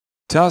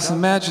Toss the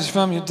mattress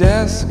from your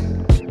desk,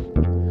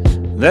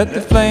 let the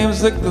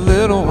flames lick the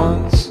little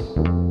ones,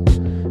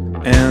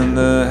 and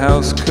the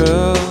house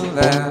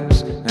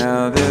collapsed.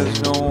 Now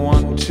there's no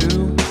one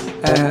to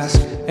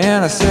ask,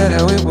 and I said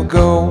how it would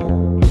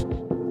go.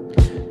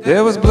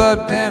 There was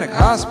blood panic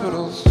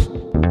hospitals,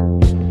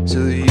 so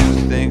you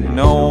think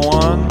no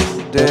one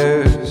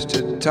dares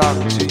to talk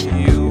to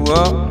you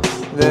up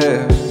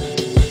there.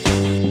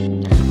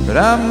 But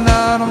I'm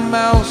not a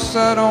mouse,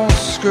 I don't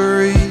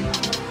scurry.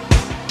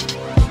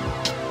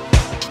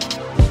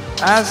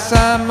 I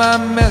sign my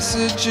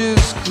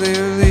messages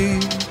clearly,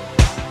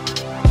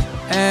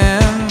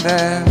 and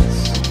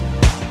that's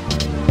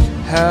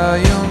how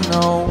you'll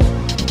know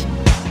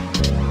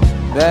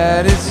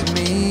that it's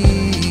me.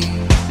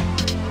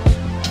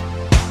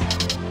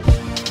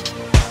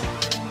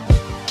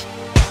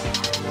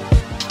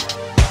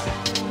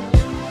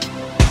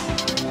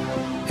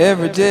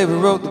 Every day we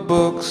wrote the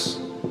books.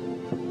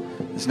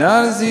 It's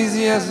not as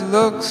easy as it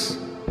looks.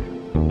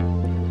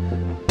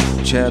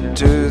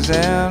 Chapters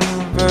and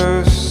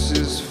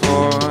verses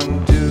for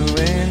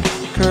undoing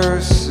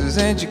curses,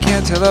 and you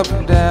can't tell up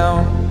from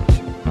down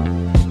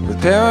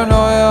with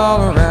paranoia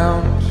all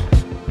around.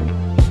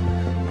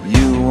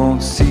 You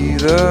won't see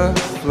the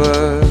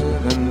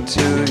flood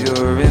until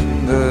you're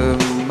in the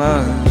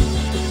mud.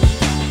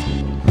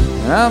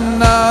 I'm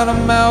not a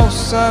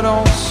mouse, I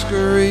don't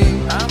scurry.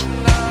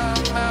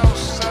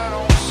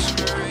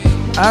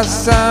 I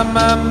sign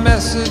my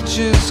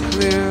messages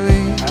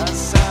clearly,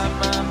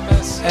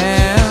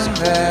 and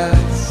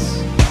that's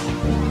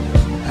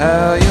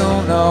how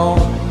you'll know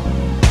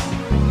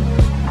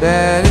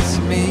that it's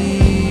me.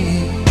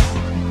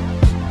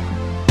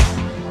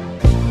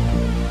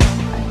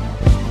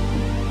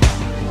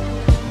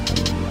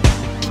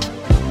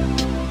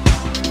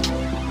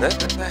 Let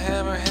the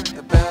hammer hit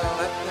the bell,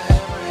 let the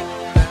hammer hit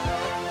the bell,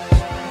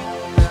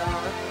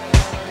 let the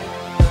hammer hit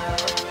the bell,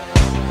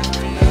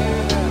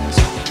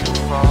 took you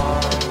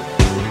far.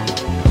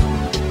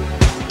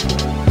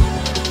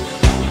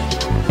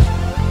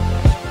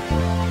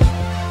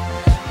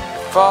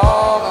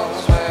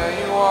 Follows where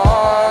you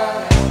are.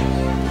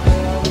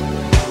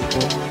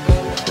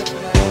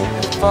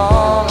 It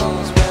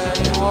follows where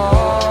you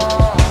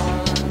are.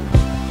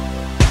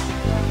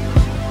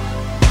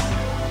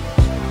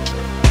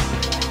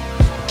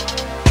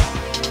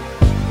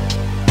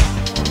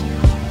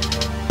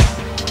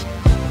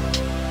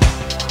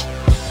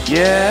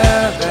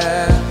 Yeah,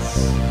 that's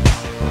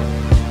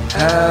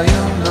how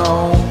you'll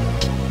know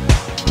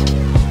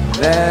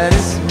that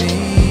it's me.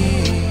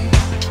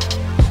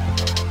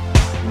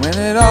 When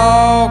it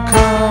all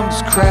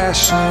comes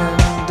crashing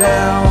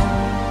down,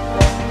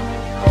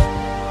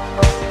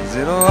 'cause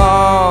it'll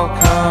all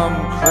come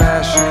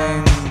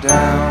crashing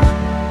down.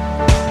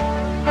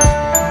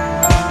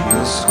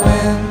 You'll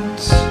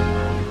squint,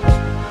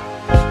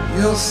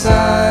 you'll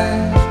sigh,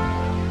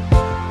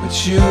 but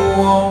you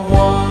won't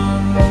wonder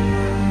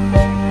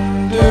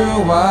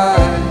why.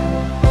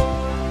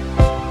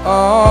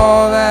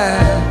 Oh,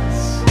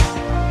 that's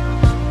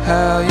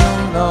how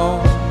you'll know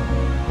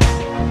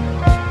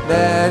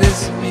that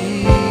it's me.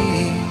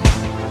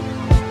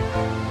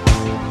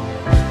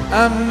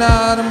 I'm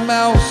not a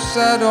mouse,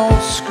 I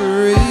don't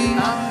scream.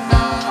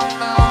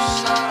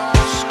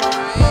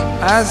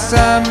 I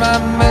sign my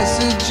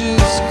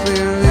messages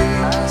clearly.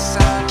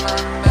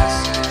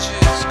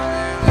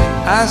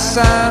 I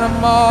sign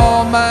them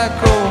all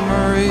Michael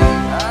Marie.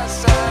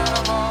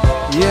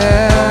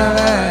 Yeah,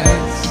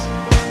 that's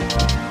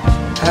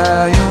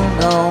how you'll